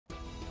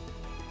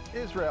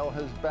Israel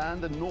has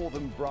banned the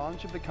northern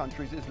branch of the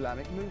country's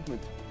Islamic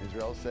movement.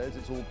 Israel says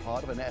it's all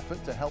part of an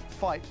effort to help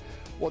fight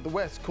what the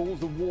West calls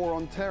the war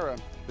on terror,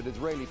 but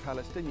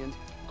Israeli-Palestinians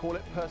call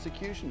it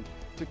persecution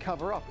to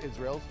cover up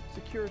Israel's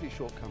security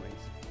shortcomings.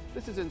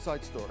 This is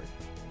Inside Story.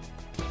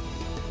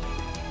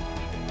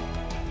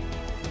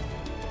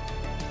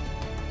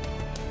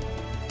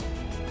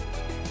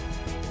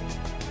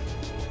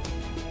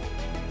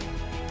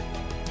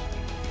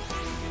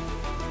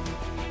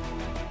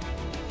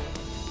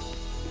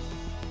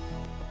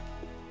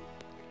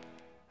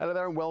 Hello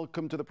there and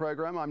welcome to the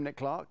programme. I'm Nick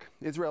Clark.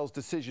 Israel's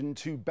decision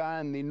to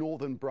ban the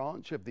northern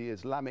branch of the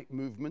Islamic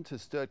movement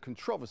has stirred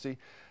controversy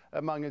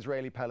among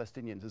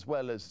Israeli-Palestinians, as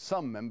well as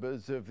some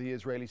members of the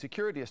Israeli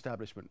security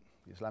establishment.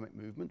 The Islamic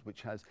movement,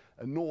 which has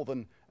a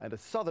northern and a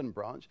southern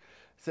branch,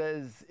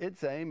 says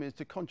its aim is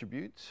to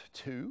contribute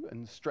to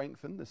and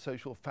strengthen the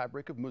social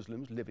fabric of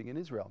Muslims living in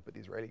Israel. But the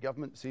Israeli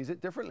government sees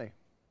it differently.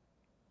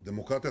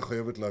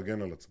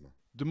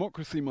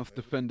 Democracy must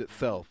defend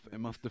itself. It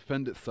must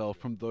defend itself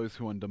from those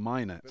who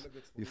undermine it.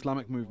 The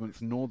Islamic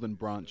movement's northern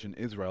branch in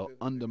Israel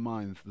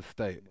undermines the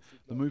state.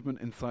 The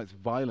movement incites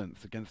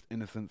violence against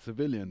innocent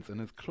civilians and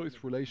has close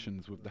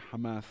relations with the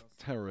Hamas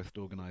terrorist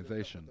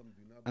organization.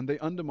 And they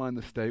undermine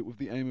the state with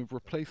the aim of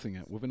replacing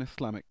it with an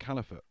Islamic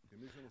caliphate.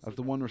 As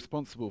the one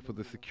responsible for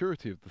the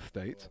security of the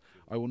state,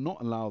 I will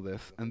not allow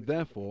this, and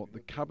therefore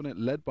the cabinet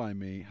led by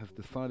me has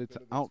decided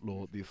to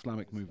outlaw the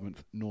Islamic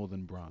movement's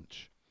northern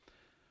branch.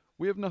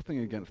 We have nothing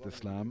against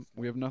Islam.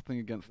 We have nothing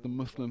against the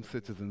Muslim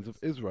citizens of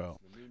Israel,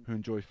 who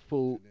enjoy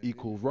full,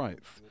 equal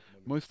rights.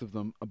 Most of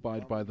them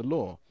abide by the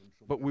law.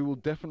 But we will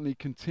definitely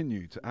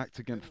continue to act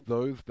against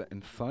those that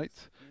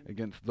incite,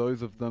 against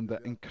those of them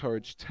that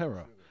encourage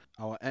terror.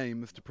 Our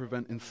aim is to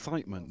prevent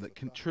incitement that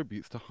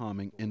contributes to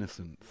harming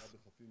innocents.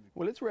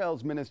 Well,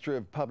 Israel's Minister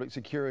of Public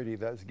Security,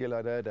 that's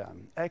Gilad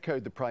Erdan,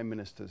 echoed the Prime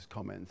Minister's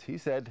comments. He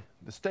said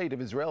the state of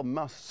Israel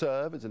must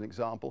serve as an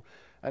example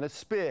and a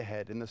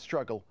spearhead in the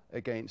struggle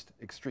against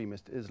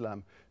extremist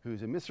Islam,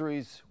 whose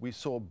emissaries we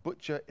saw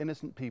butcher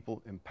innocent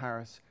people in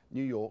Paris,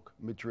 New York,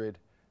 Madrid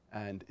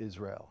and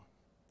Israel.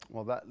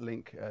 Well, that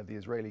link the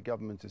Israeli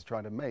government is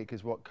trying to make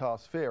is what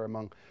casts fear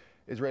among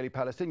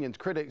Israeli-Palestinians.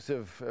 Critics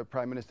of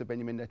Prime Minister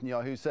Benjamin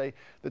Netanyahu say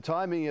the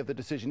timing of the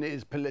decision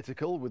is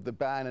political, with the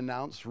ban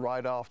announced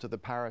right after the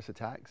Paris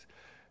attacks.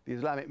 The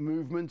Islamic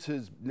movement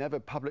has never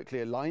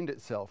publicly aligned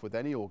itself with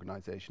any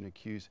organization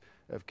accused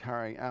of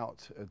carrying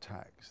out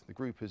attacks. The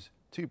group has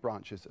two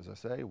branches, as I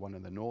say, one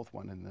in the north,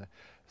 one in the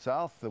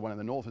south. The one in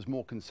the north is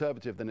more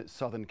conservative than its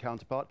southern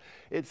counterpart.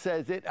 It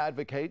says it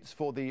advocates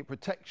for the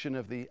protection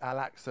of the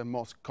Al-Aqsa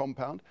Mosque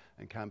compound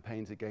and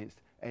campaigns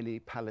against any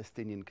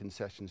Palestinian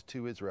concessions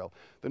to Israel.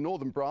 The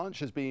northern branch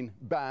has been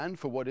banned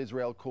for what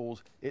Israel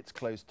calls its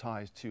close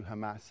ties to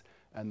Hamas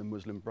and the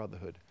Muslim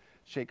Brotherhood.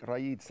 Sheikh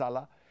Raid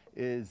Salah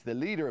is the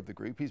leader of the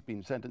group. He's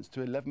been sentenced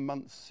to 11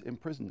 months in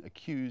prison,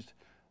 accused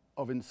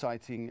of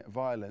inciting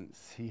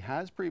violence. He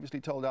has previously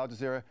told Al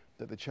Jazeera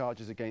that the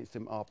charges against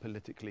him are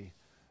politically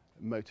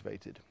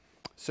motivated.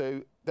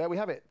 So there we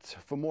have it.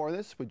 For more of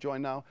this, we're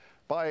joined now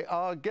by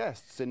our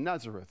guests in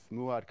Nazareth,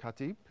 Mouad,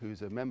 Khateb,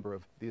 who's a member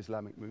of the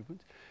Islamic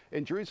movement.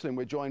 In Jerusalem,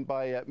 we're joined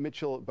by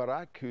Mitchell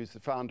Barak, who's the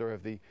founder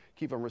of the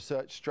Keevoon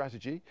Research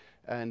Strategy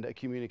and a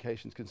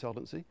communications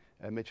consultancy.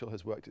 Mitchell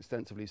has worked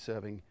extensively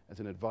serving as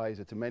an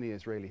advisor to many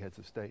Israeli heads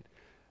of state.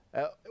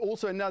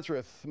 Also in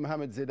Nazareth,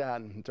 Muhammed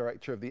Zeidan,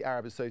 director of the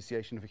Arab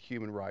Association for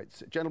Human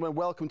Rights. Gentlemen,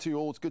 welcome to you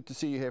all. It's good to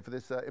see you here for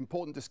this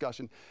important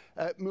discussion.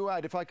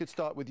 Mouad, if I could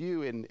start with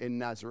you in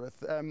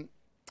Nazareth.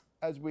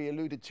 As we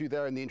alluded to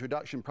there in the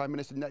introduction, Prime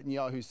Minister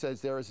Netanyahu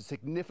says there is a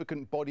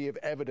significant body of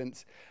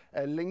evidence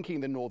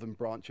linking the northern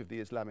branch of the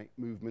Islamic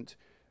movement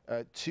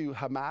to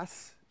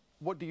Hamas.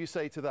 What do you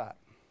say to that?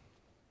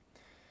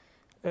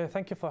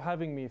 Thank you for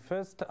having me.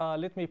 First,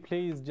 let me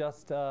please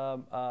just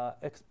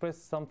express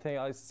something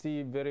I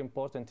see very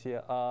important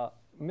here.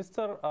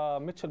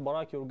 Mr. Mitchell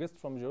Barak, your guest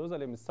from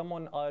Jerusalem, is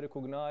someone I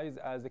recognize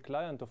as a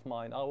client of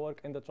mine. I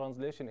work in the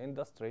translation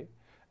industry,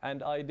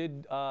 and I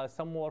did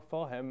some work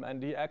for him,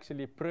 and he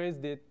actually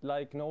praised it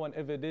like no one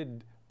ever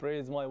did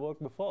praise my work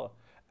before.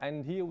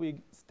 And here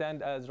we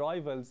stand as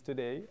rivals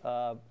today.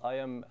 I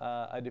am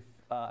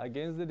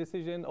against the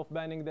decision of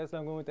banning the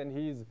Islamic movement, and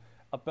he's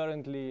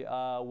apparently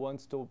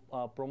wants to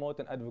promote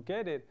and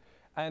advocate it.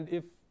 And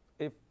if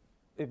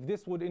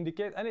this would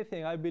indicate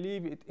anything, I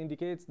believe it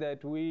indicates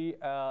that we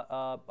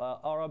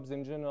Arabs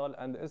in general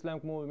and the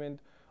Islamic movement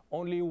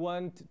only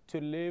want to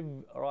live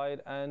right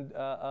and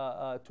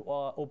to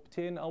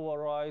obtain our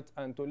rights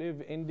and to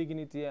live in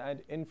dignity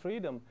and in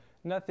freedom,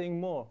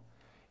 nothing more.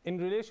 In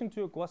relation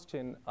to your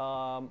question,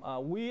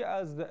 we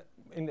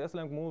in the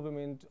Islamic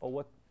movement, or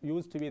what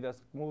used to be the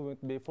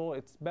movement before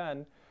its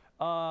ban,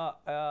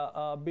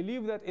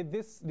 believe that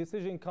this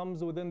decision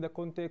comes within the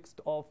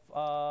context of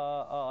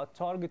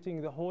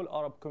targeting the whole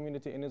Arab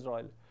community in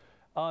Israel.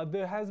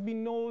 There has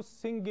been no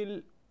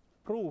single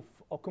proof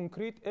or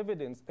concrete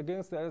evidence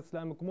against the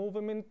Islamic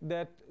movement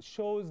that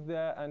shows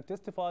and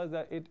testifies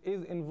that it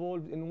is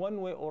involved in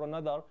one way or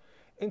another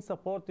in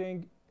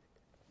supporting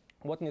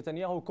what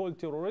Netanyahu called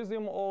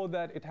terrorism, or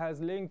that it has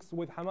links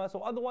with Hamas,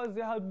 or otherwise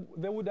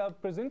they would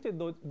have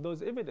presented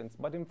those evidence.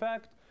 But in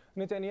fact,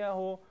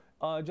 Netanyahu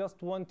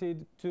just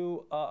wanted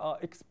to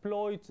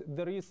exploit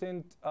the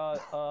recent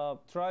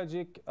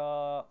tragic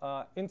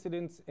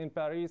incidents in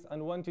Paris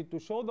and wanted to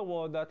show the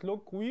world that,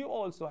 look, we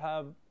also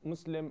have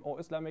Muslim or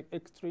Islamic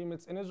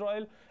extremists in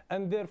Israel,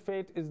 and their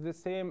fate is the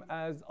same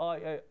as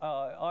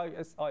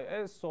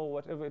ISIS, or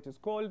whatever it is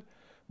called.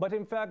 But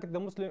in fact,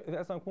 the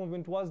Islamic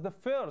movement was the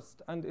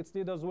first, and its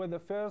leaders were the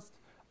first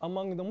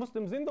among the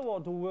Muslims in the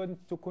world who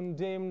went to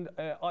condemn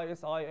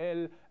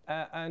ISIL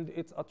and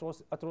its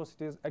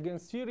atrocities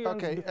against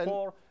Syrians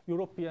before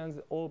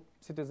Europeans or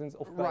citizens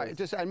of Paris.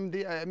 Right. And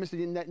Mr.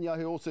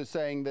 Netanyahu also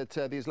saying that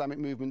the Islamic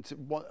movement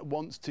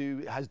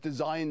has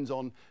designs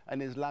on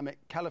an Islamic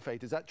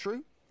caliphate. Is that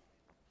true?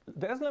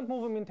 The Islamic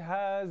movement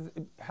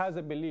has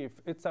a belief.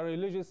 It's a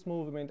religious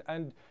movement,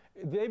 and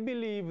they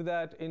believe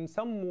that in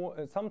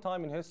some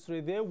time in history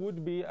there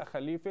would be a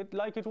caliphate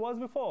like it was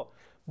before.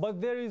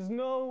 But there is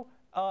no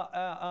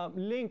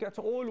link at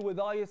all with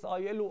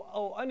ISIL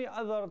or any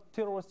other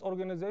terrorist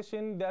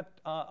organization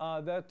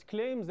that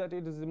claims that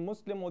it is a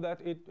Muslim, or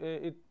that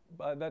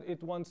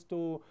it wants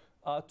to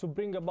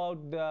bring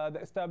about the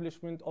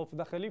establishment of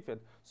the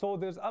caliphate. So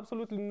there's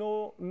absolutely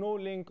no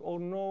link or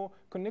no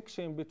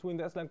connection between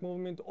the Islamic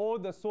movement or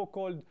the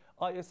so-called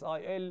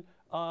ISIL,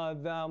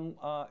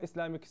 the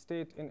Islamic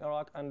State in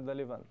Iraq and the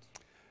Levant.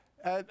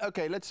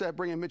 Okay, let's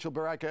bring in Mitchell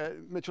Barak.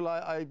 Mitchell,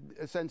 I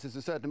sense there's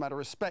a certain amount of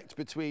respect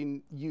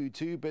between you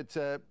two, but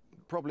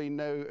probably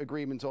no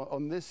agreement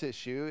on this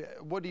issue.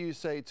 What do you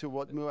say to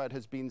what Mouad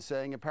has been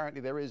saying?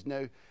 Apparently there is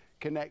no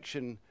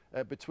connection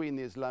between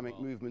the Islamic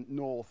movement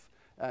north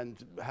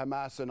and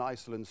Hamas and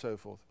ISIL and so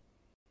forth.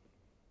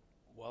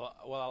 Well,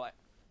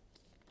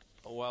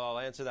 I'll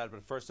answer that,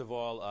 but first of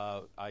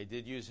all, I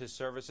did use his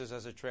services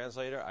as a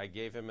translator. I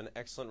gave him an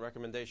excellent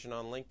recommendation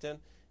on LinkedIn,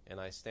 and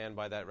I stand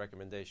by that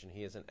recommendation.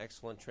 He is an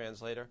excellent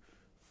translator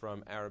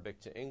from Arabic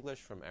to English,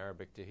 from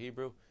Arabic to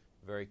Hebrew,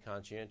 very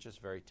conscientious,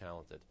 very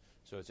talented.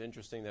 So it's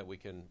interesting that we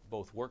can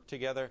both work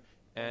together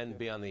and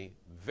be on the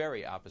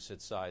very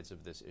opposite sides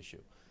of this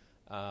issue.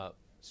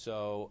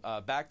 So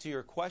back to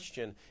your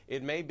question,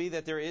 it may be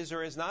that there is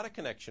or is not a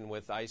connection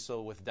with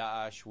ISIL, with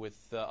Daesh,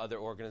 with other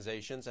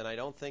organizations, and I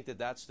don't think that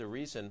that's the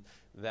reason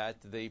that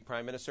the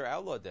Prime Minister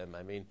outlawed them.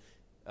 I mean,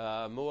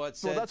 Mouad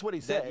said that's what he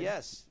said. That,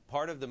 yes,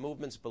 part of the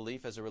movement's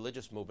belief as a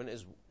religious movement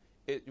is,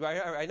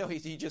 I know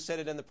he just said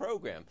it in the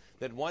program,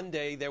 that one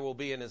day there will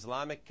be an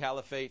Islamic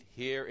caliphate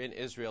here in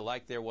Israel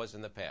like there was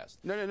in the past.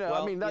 No.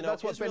 Well, I mean,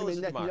 that's what Israel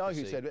Benjamin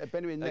Netanyahu said.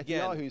 Benjamin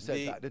Netanyahu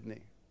said that, didn't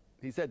he?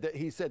 He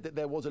said that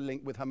there was a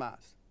link with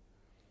Hamas.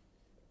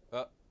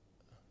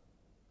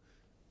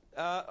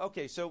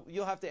 Okay, so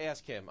you'll have to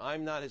ask him.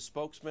 I'm not his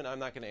spokesman. I'm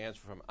not going to answer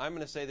for him. I'm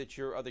going to say that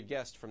your other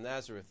guest from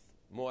Nazareth,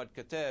 Mouad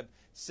Khateb,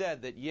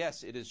 said that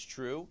yes, it is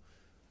true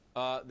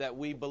that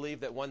we believe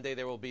that one day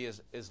there will be an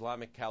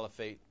Islamic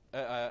caliphate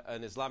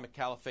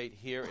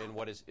here in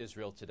what is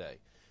Israel today.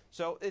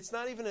 So it's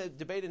not even a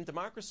debate in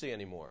democracy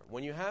anymore.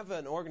 When you have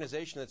an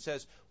organization that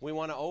says we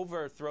want to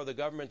overthrow the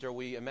government, or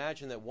we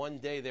imagine that one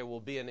day there will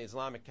be an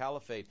Islamic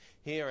caliphate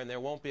here and there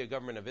won't be a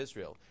government of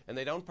Israel, and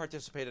they don't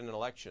participate in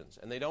elections,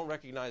 and they don't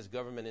recognize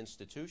government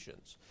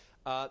institutions,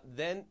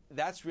 then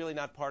that's really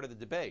not part of the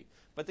debate.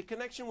 But the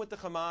connection with the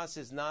Hamas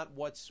is not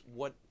what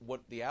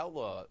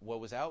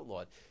was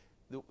outlawed.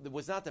 That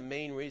was not the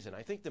main reason.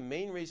 I think the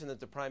main reason that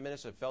the Prime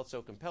Minister felt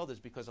so compelled is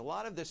because a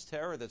lot of this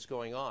terror that's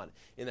going on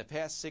in the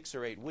past 6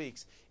 or 8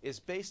 weeks is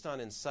based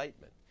on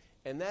incitement.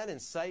 And that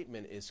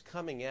incitement is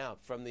coming out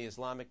from the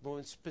Islamic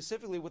movement,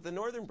 specifically with the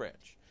northern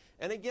branch.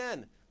 And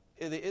again,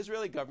 the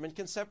Israeli government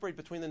can separate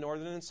between the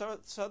northern and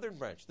southern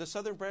branch. The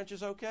southern branch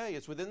is okay.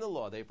 It's within the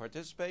law. They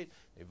participate,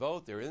 they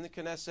vote, they're in the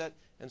Knesset,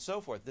 and so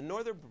forth. The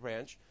northern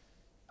branch,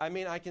 I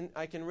mean, I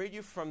can read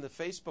you from the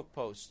Facebook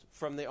post,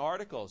 from the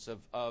articles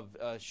of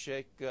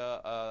Sheikh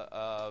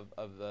of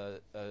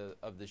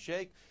the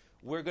Sheikh.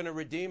 We're going to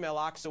redeem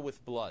Al-Aqsa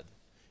with blood.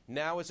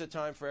 Now is the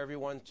time for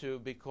everyone to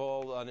be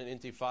called on an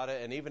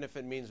intifada, and even if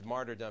it means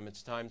martyrdom,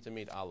 it's time to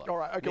meet Allah. All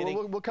right, okay,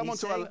 we'll come on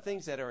to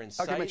things that are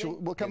inciting, okay, Mitchell,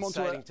 we'll come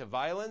inciting to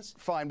violence.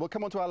 Fine, we'll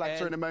come on to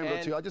Al-Aqsa in a moment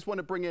or two. I just want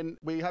to bring in,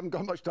 we haven't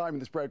got much time in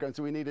this program,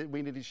 so we need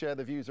to share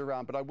the views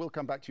around, but I will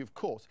come back to you, of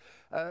course.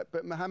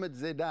 But Mohammed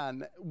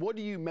Zeidan, what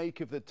do you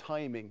make of the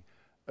timing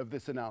of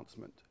this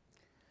announcement?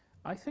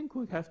 I think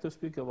we have to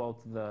speak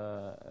about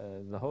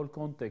the whole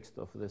context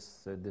of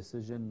this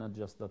decision, not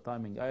just the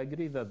timing. I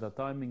agree that the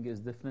timing is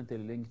definitely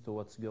linked to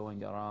what's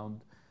going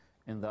around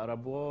in the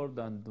Arab world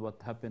and what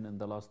happened in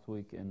the last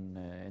week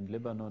in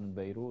Lebanon, in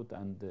Beirut,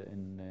 and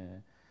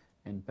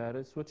in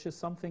Paris, which is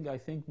something I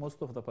think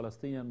most of the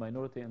Palestinian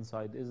minority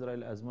inside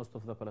Israel, as most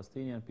of the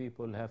Palestinian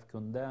people, have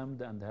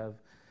condemned and have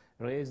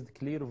raised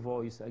clear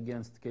voice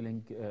against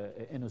killing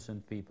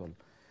innocent people.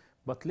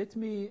 But let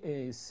me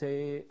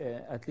say,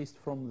 at least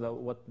from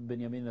what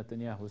Benjamin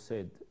Netanyahu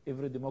said,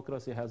 every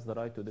democracy has the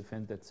right to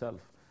defend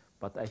itself.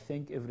 But I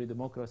think every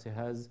democracy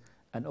has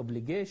an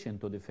obligation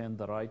to defend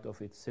the right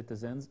of its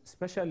citizens,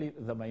 especially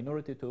the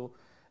minority, to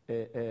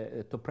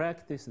to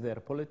practice their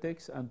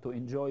politics and to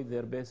enjoy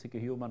their basic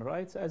human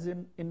rights as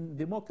in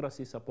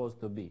democracy supposed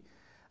to be.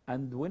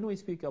 And when we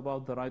speak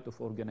about the right of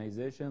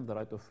organization, the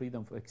right of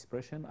freedom of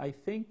expression, I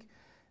think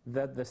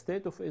that the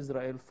state of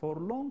Israel for a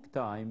long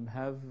time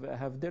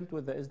have dealt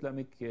with the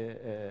Islamic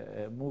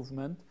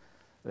movement,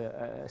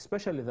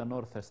 especially the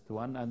northest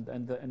one.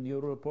 And in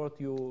your report,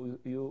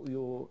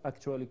 you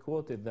actually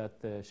quoted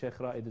that Sheikh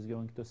Raed is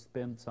going to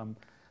spend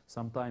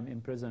some time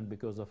in prison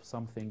because of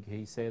something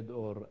he said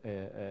or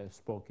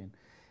spoken.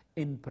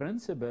 In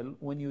principle,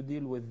 when you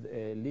deal with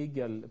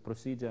legal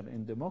procedure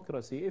in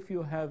democracy, if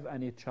you have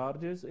any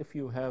charges, if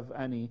you have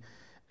anything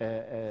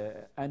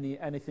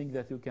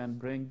that you can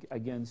bring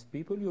against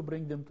people, you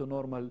bring them to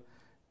normal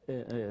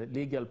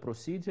legal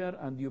procedure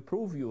and you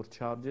prove your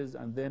charges,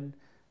 and then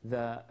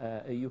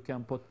you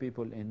can put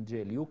people in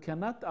jail. You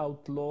cannot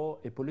outlaw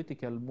a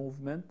political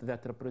movement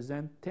that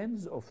represents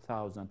tens of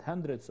thousands,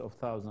 hundreds of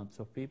thousands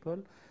of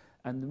people,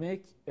 and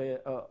make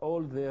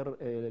all their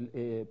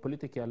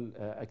political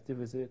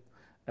activity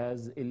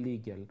as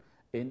illegal.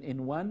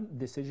 In one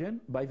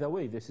decision, by the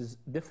way, this is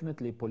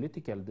definitely a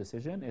political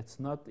decision. It's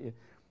not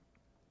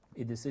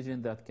a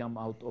decision that come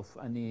out of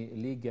any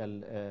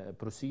legal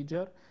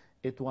procedure.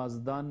 It was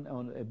done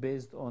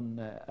based on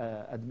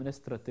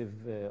administrative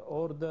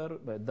order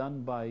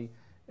done by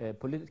a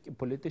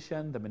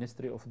politician, the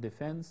Ministry of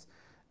Defense,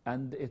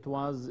 and it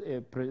was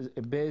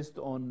based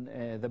on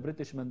the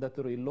British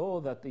mandatory law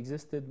that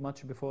existed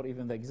much before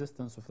even the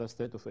existence of the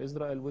State of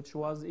Israel, which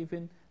was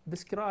even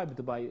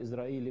described by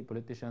Israeli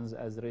politicians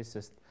as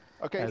racist.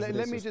 Okay,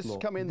 let me just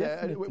come in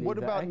there. What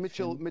about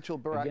Mitchell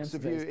Barak's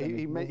view?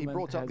 He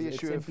brought up the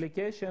issue of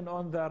implication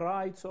on the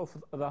rights of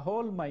the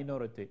whole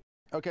minority.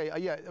 Okay,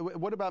 yeah.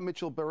 What about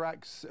Mitchell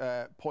Barak's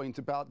point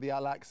about the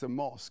Al-Aqsa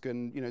Mosque?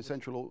 And,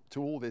 central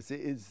to all this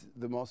is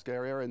the mosque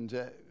area, and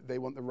they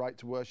want the right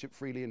to worship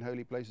freely in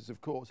holy places,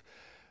 of course.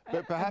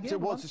 But perhaps again,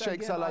 it was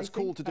Sheikh Salah's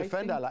call to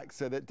defend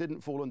Al-Aqsa that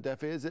didn't fall on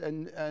deaf ears,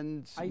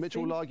 and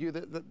Mitchell will argue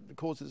that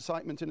caused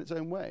incitement in its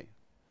own way.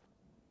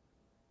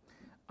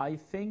 I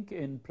think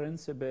in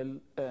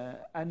principle,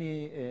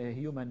 any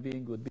human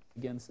being would be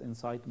against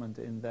incitement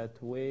in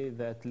that way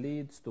that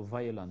leads to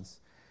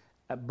violence.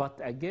 But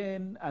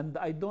again, and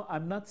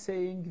I'm not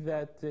saying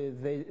that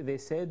they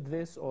said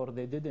this or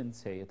they didn't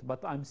say it,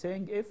 but I'm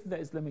saying if the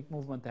Islamic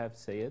movement have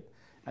said it,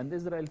 and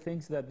Israel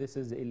thinks that this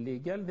is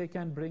illegal, they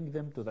can bring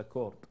them to the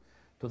court,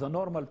 to the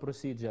normal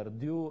procedure,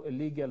 due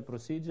legal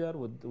procedure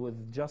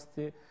with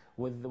justice,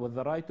 with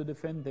the right to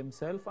defend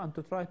themselves and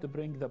to try to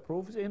bring the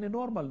proofs in a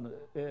normal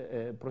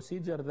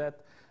procedure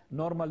that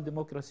normal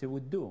democracy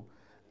would do.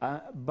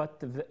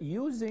 But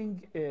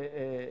using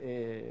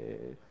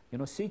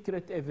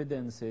secret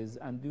evidences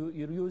and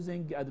you're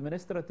using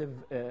administrative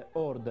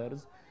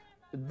orders,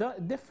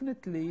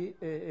 definitely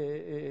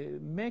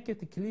make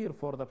it clear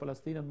for the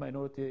Palestinian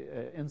minority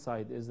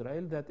inside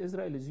Israel that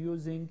Israel is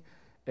using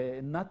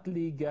not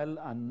legal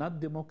and not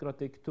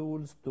democratic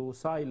tools to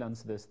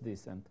silence this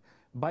dissent.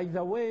 By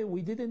the way,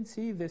 we didn't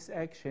see these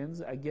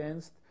actions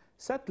against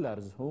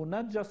settlers who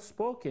not just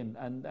spoken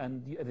and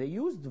they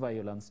used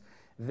violence.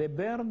 They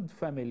burned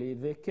family,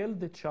 they killed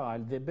the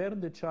child, they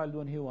burned the child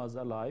when he was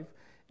alive.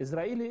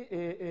 Israeli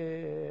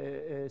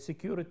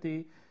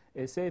security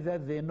say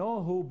that they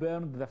know who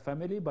burned the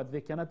family, but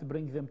they cannot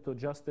bring them to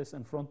justice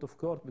in front of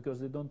court because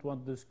they don't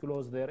want to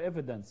disclose their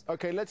evidence.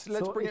 Okay, let's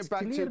bring it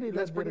back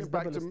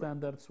to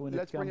standards when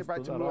it comes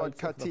to the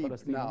rights of the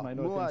Palestinian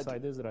minority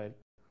inside Israel.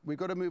 We've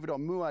got to move it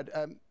on. Mouad,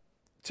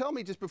 tell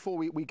me just before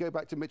we go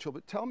back to Mitchell,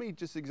 but tell me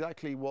just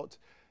exactly what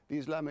the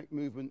Islamic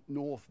Movement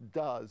North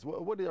does.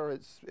 What are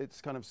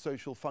its kind of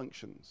social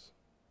functions?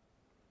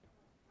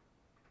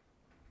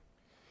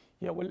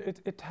 Yeah, well,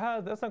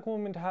 the Islamic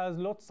Movement has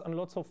lots and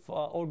lots of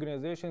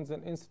organizations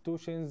and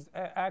institutions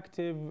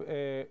active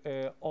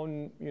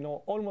on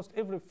almost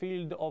every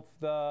field of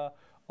the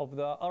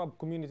Arab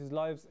community's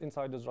lives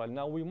inside Israel.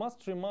 Now, we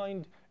must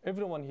remind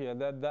everyone here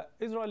that the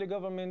Israeli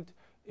government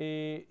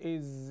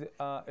is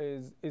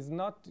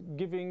not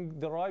giving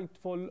the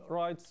rightful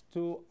rights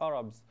to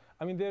Arabs.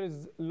 I mean, there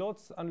is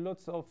lots and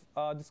lots of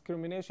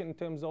discrimination in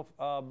terms of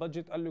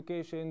budget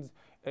allocations,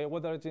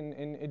 whether it's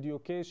in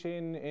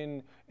education,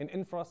 in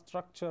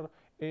infrastructure.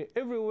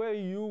 Everywhere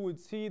you would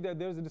see that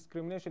there's a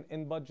discrimination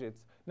in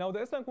budgets. Now,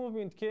 the Islamic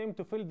Movement came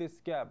to fill this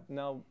gap.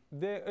 Now,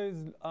 there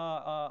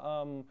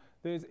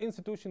is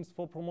institutions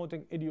for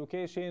promoting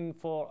education,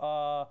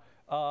 for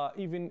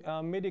even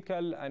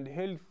medical and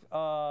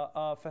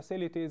health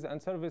facilities and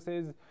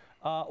services.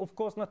 Of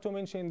course, not to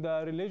mention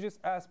the religious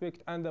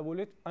aspect and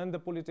the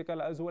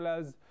political, as well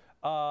as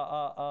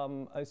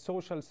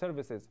social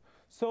services.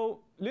 So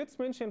let's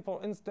mention,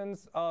 for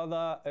instance,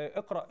 the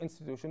Iqra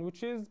institution,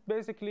 which is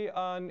basically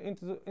an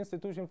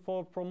institution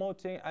for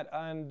promoting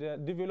and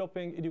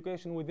developing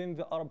education within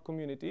the Arab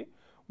community.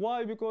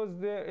 Why? Because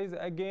there is,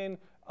 again,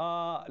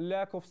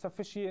 lack of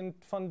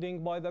sufficient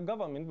funding by the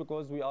government,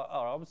 because we are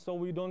Arabs, so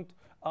we don't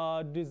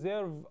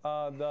deserve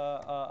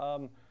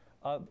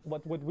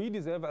what we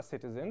deserve as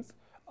citizens.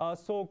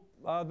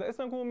 The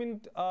Islamic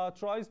movement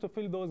tries to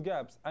fill those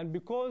gaps, and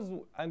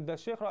the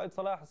Sheikh Ra'id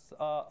Salah's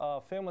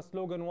famous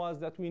slogan was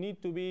that we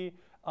need to be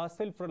a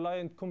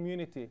self-reliant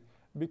community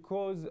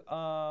because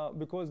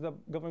the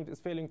government is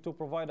failing to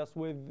provide us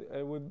with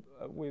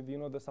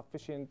the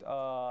sufficient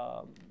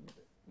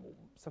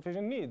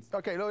needs.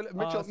 Okay,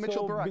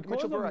 Mitchell Barak.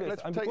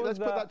 Let's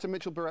put that to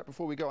Mitchell Barak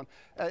before we go on.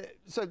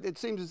 So it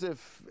seems as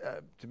if,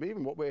 to me,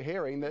 even what we're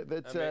hearing, that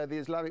the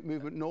Islamic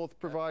Movement North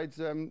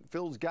provides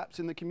fills gaps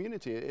in the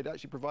community. It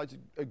actually provides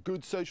a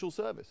good social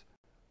service.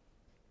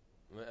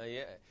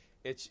 Yeah,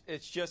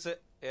 it's just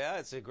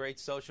it's a great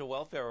social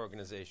welfare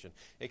organization.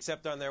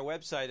 Except on their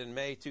website in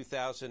May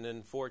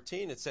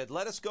 2014, it said,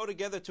 "Let us go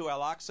together to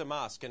Al-Aqsa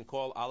Mosque and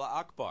call Allah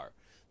Akbar.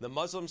 The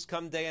Muslims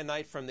come day and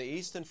night from the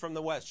east and from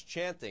the west,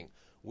 chanting,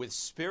 'With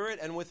spirit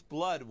and with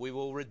blood we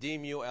will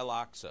redeem you,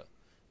 Al-Aqsa.'"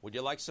 Would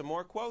you like some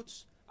more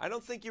quotes? I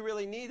don't think you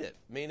really need it.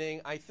 Meaning,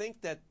 I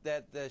think that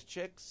the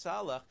Sheikh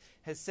Saleh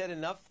has said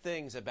enough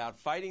things about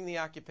fighting the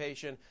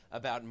occupation,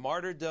 about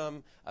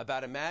martyrdom,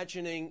 about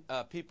imagining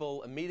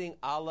people meeting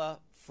Allah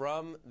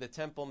from the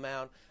Temple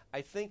Mount.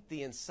 I think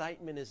the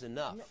incitement is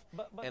enough.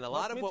 And a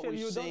lot of what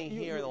we're seeing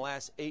here in the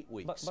last 8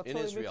 weeks in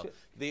Israel,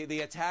 the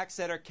attacks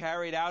that are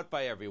carried out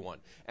by everyone,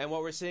 and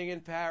what we're seeing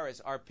in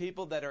Paris are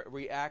people that are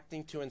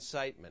reacting to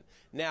incitement.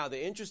 Now, the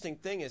interesting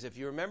thing is, if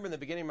you remember in the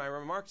beginning of my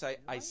remarks,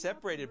 I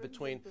separated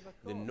between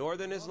the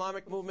Northern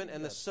Islamic Movement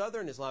and the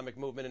Southern Islamic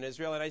Movement in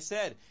Israel, and I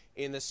said,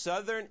 in the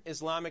Southern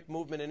Islamic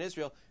Movement in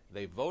Israel,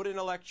 they vote in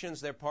elections,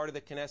 they're part of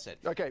the Knesset.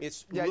 Okay.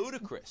 It's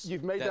ludicrous.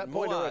 You've made that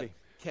point already.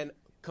 Can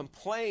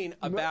complain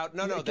about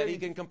he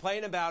can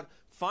complain about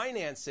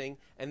financing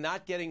and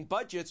not getting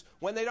budgets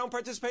when they don't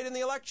participate in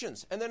the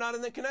elections and they're not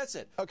in the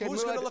Knesset. Okay,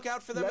 who's going to look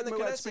out for them in the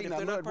Knesset if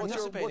they're not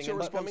participating and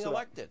becoming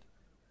elected?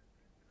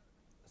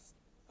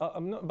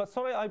 But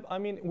sorry, I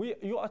mean, we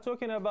are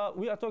talking about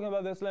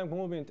the Islamic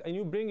movement, and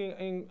you bringing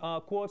in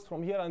quotes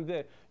from here and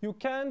there. You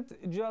can't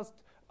just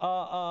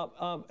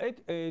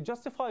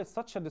justify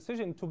such a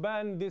decision to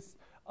ban this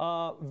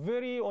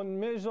very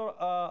major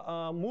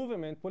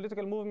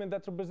political movement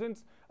that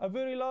represents a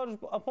very large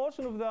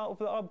portion of the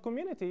Arab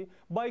community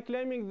by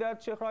claiming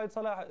that Sheikh Ra'id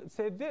Saleh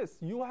said this.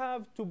 You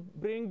have to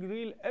bring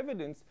real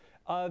evidence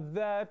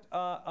that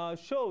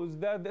shows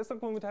that the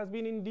Islamic movement has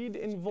been indeed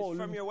involved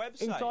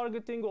in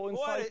targeting or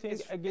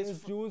inciting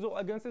against Jews or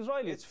against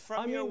Israelis. It's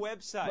from your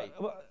website.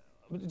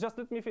 Just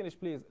let me finish,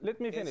 please. Let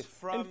me finish. It's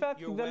from in fact,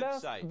 your the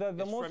website.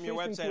 Most from your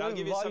website. I'll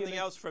give you something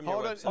else from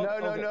your website.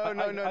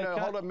 No.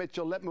 Hold on,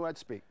 Mitchell. Let Mouad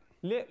speak.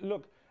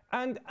 Look,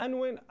 and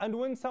when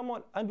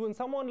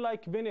someone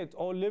like Bennett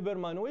or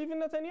Lieberman or even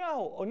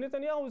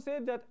Netanyahu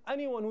said that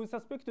anyone who is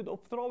suspected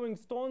of throwing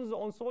stones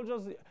on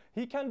soldiers,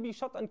 he can be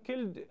shot and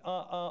killed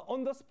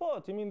on the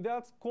spot. I mean,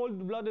 that's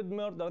cold-blooded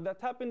murder that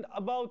happened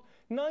about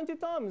 90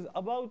 times.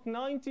 About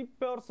 90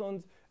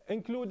 persons,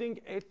 including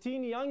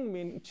 18 young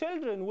men,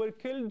 children, were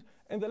killed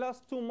in the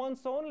last 2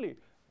 months only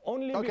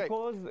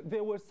because they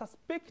were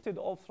suspected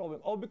of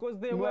throwing, or because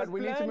they were planning to.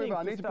 We need to move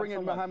on. I need to bring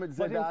in Mohammed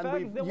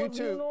Zeidan. You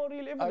two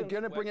are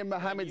going to bring in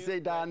Mohammed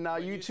Zeidan now.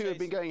 You two have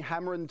been going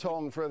hammer and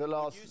tong for the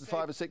last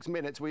 5 or 6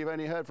 minutes. We've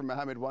only heard from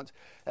Mohammed once.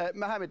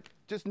 Mohammed,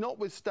 just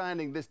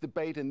notwithstanding this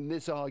debate and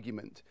this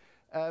argument,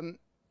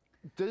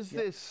 does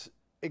this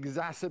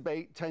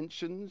exacerbate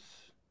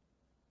tensions?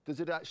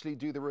 Does it actually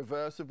do the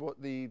reverse of what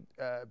the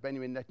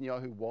Benjamin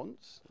Netanyahu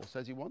wants or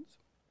says he wants?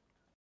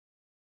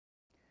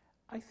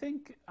 I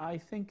think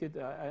it,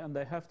 and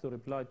I have to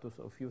reply to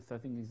a few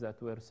things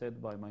that were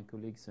said by my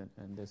colleagues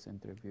in this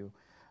interview.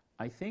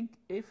 I think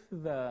if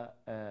the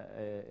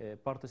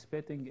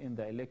participating in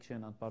the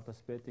election and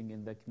participating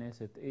in the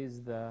Knesset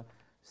is the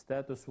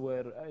status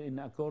where, in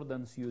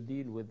accordance, you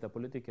deal with the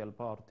political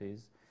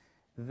parties,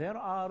 there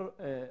are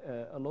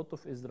a lot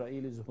of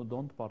Israelis who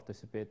don't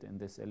participate in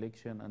this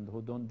election and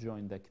who don't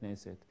join the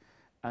Knesset.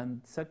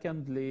 And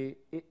secondly,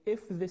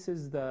 if this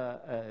is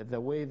the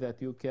way that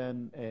you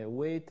can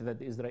weight the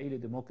Israeli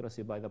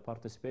democracy by the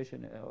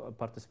participation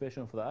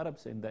of the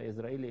Arabs in the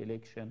Israeli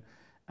election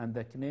and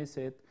the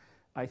Knesset,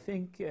 I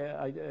think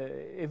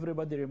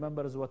everybody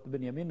remembers what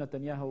Benjamin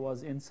Netanyahu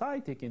was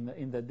inciting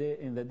in the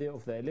day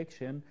of the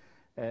election,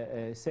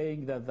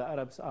 saying that the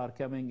Arabs are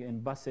coming in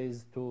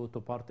buses to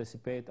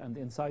participate and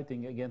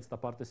inciting against the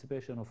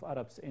participation of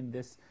Arabs in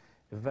this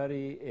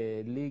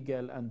very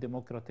legal and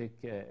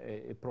democratic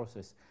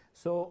process.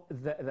 So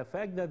the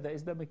fact that the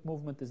Islamic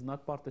movement is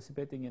not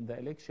participating in the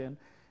election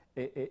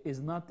is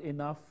not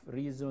enough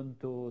reason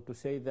to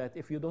say that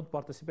if you don't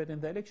participate in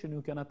the election,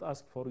 you cannot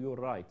ask for your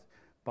right.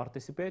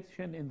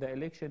 Participation in the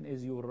election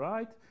is your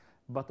right,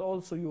 but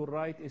also your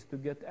right is to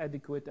get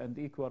adequate and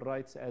equal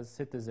rights as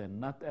citizen,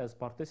 not as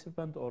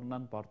participant or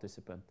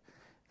non-participant.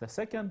 The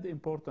second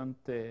important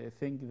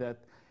thing that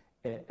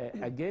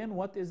again,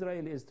 what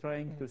Israel is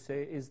trying to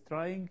say is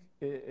by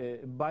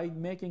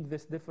making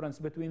this difference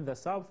between the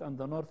South and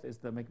the North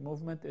Islamic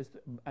movement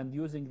and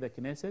using the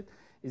Knesset,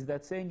 is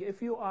that saying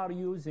if you are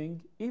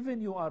using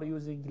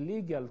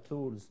legal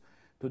tools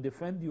to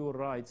defend your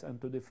rights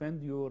and to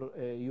defend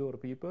your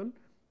people,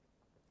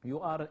 you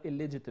are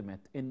illegitimate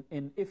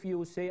if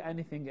you say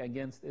anything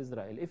against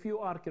Israel. If you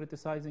are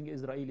criticizing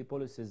Israeli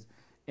policies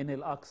in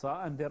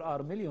Al-Aqsa, and there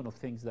are millions of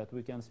things that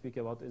we can speak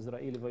about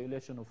Israeli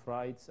violation of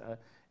rights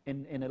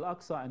in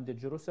Al-Aqsa and in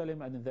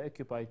Jerusalem and in the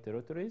occupied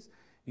territories,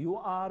 you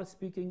are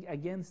speaking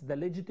against the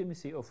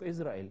legitimacy of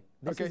Israel.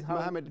 This is how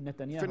Mohammed,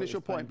 Netanyahu finish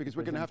your point, because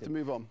we're going to have to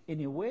move on.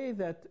 In a way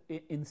that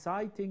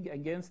inciting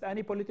against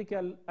any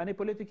political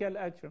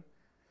action.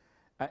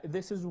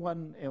 This is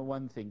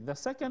one thing. The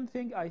second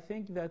thing, I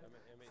think that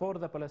for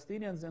the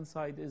Palestinians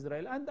inside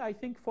Israel, and I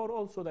think for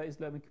also the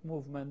Islamic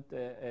movement,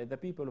 the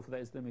people of the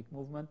Islamic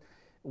movement,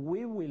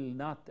 we will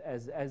not,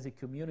 as a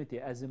community,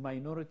 as a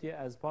minority,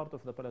 as part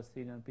of the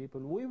Palestinian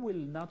people, we will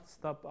not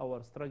stop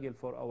our struggle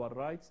for our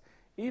rights,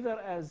 either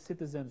as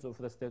citizens of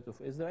the State of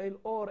Israel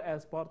or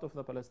as part of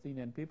the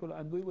Palestinian people,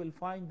 and we will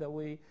find a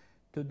way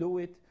to do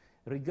it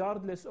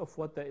regardless of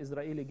what the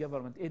Israeli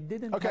government. It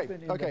didn't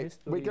happen in the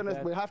history.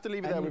 We'll have to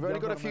leave it there. We've only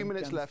got a few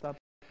minutes left.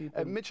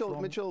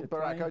 Mitchell,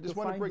 Barak, I just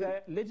want to bring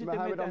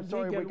Mohammed, I'm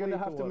sorry, we're going to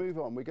have to move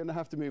on. We're going to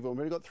have to move on. We've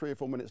only got 3 or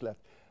 4 minutes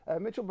left.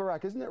 Mitchell,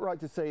 Barak, isn't it right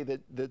to say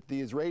that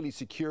the Israeli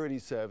security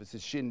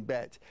services, Shin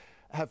Bet,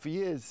 have for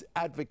years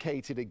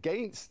advocated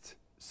against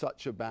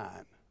such a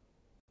ban?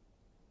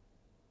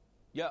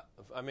 Yeah,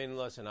 I mean,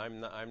 listen, I'm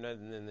not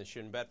in the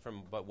Shin Bet,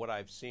 but what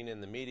I've seen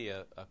in the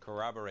media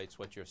corroborates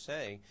what you're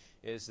saying,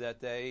 is that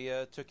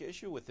they took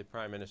issue with the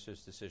Prime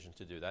Minister's decision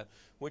to do that,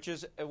 which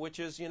is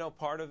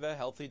part of a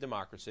healthy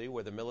democracy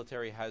where the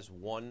military has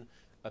one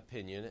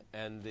opinion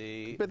and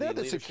but they're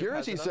the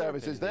security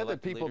services. They're the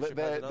people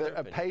that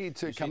are paid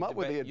to come up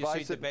with the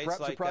advice that perhaps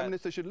the Prime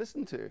Minister should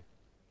listen to.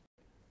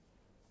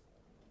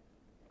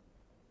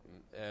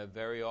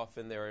 Very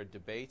often there are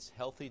debates,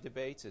 healthy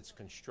debates. It's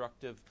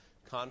constructive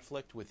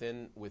conflict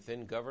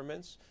within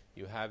governments.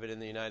 You have it in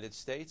the United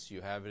States,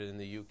 you have it in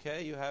the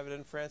UK, you have it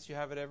in France, you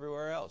have it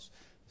everywhere else.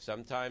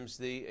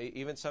 Sometimes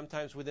even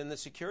sometimes within the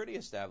security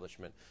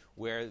establishment,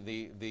 where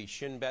the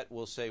Shin Bet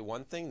will say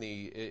one thing,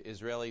 the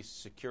Israeli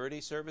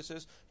security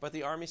services, but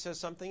the army says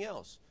something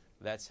else.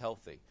 That's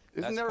healthy.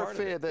 Isn't there a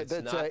fear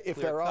that if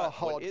there are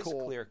hardcore... What is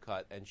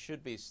clear-cut and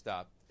should be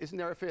stopped... Isn't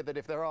there a fear that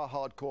if there are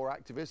hardcore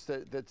activists,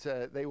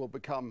 that they will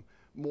become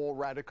more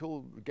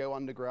radical, go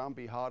underground,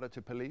 be harder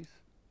to police?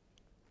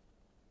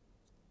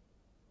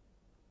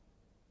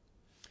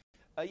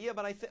 Yeah,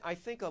 but I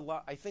think a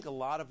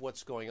lot of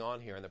what's going on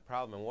here, and the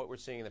problem, and what we're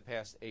seeing in the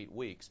past 8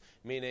 weeks,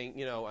 meaning,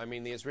 I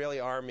mean, the Israeli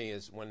army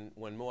is, when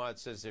Mouad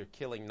says they're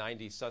killing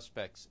 90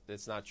 suspects,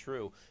 that's not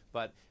true.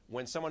 But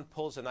when someone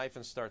pulls a knife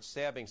and starts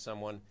stabbing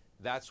someone,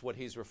 that's what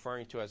he's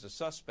referring to as a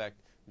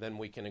suspect, then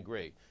we can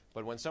agree.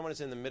 But when someone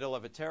is in the middle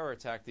of a terror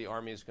attack, the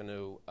army is going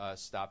to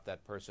stop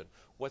that person.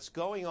 What's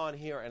going on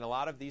here, and a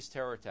lot of these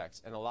terror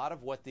attacks, and a lot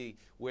of where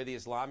the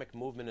Islamic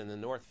movement in the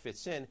north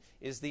fits in,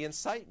 is the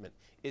incitement.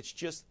 It's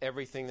just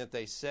everything that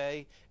they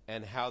say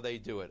and how they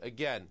do it.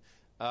 Again,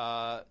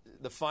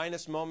 the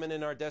finest moment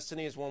in our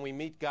destiny is when we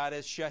meet God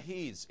as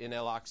shaheeds in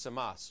Al-Aqsa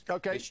Mosque.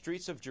 Okay. The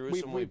streets of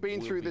Jerusalem. We've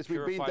been through this.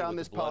 We've been down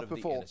this path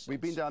before.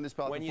 We've been down this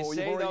path before.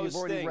 You've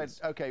already read.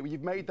 Okay,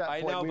 you've made that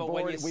point. I know, but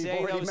when you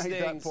say those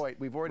things,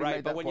 we've already made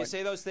that point. But when you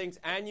say those things,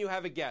 and you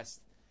have a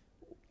guest.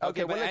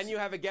 Okay, and you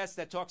have a guest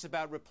that talks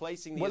about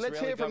replacing the Israeli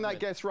government. Well, let's hear from that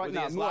guest right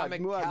now.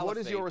 Mouad, what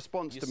is your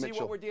response to Mitchell? You see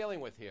what we're dealing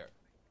with here.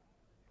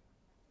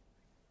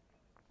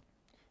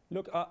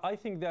 Look, I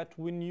think that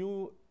when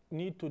you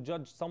need to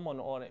judge someone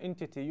or an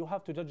entity, you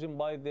have to judge them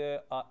by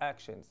their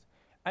actions.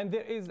 And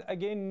there is,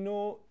 again,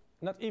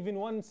 not even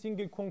one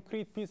single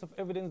concrete piece of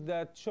evidence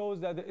that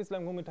shows that the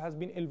Islamic movement has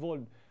been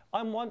involved.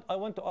 I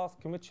want to ask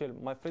Mitchell,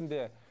 my friend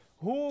there,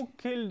 who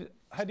killed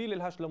Hadil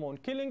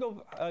al-Hashlamon? Killing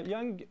of a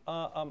young,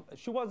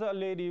 she was a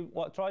lady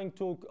trying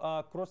to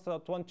cross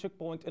that one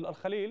checkpoint in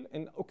Al-Khalil,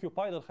 in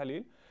occupied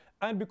Al-Khalil.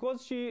 And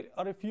because she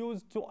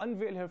refused to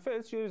unveil her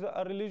face, she is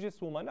a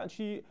religious woman, and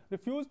she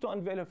refused to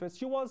unveil her face,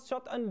 she was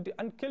shot and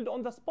killed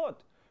on the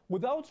spot,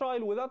 without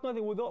trial, without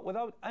nothing,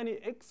 without any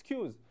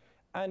excuse.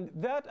 And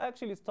that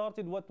actually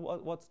started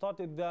what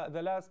started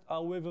the last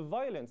wave of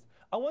violence.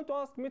 I want to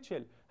ask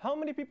Mitchell, how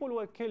many people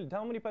were killed?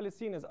 How many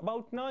Palestinians?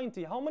 About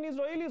 90. How many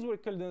Israelis were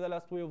killed in the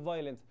last wave of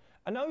violence?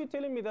 And now you're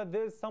telling me that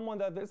there's someone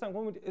that the Islamic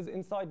movement is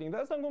inciting.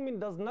 The Islamic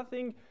movement does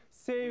nothing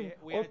save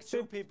we had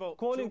two people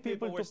calling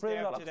people to pray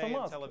in Al-Aqsa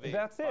Mosque.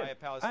 That's it. By a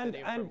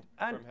Palestinian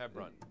from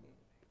Hebron.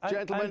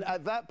 Gentlemen,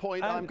 at that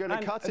point, I'm going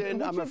to cut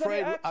in. I'm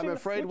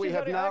afraid we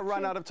have now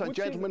run out of time.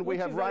 Gentlemen, we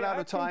have run out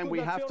of time. We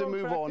have to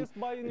move on.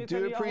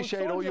 Do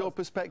appreciate all your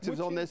perspectives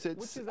on this.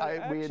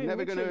 We're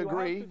never going to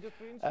agree,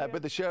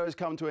 but the show has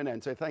come to an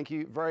end. So thank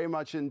you very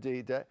much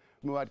indeed,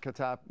 Mouad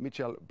Khateb,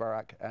 Mitchell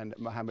Barak, and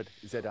Muhammad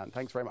Zeidan.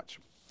 Thanks very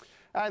much.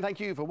 And thank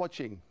you for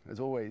watching. As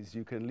always,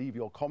 you can leave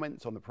your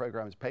comments on the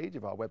program's page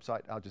of our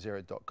website,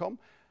 aljazeera.com.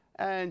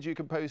 And you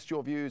can post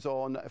your views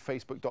on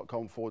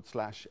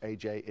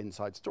facebook.com/AJ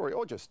Inside Story,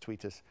 or just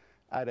tweet us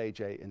at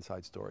AJ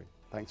Inside Story.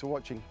 Thanks for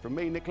watching. From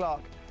me, Nick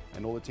Clark,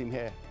 and all the team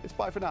here, it's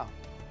bye for now.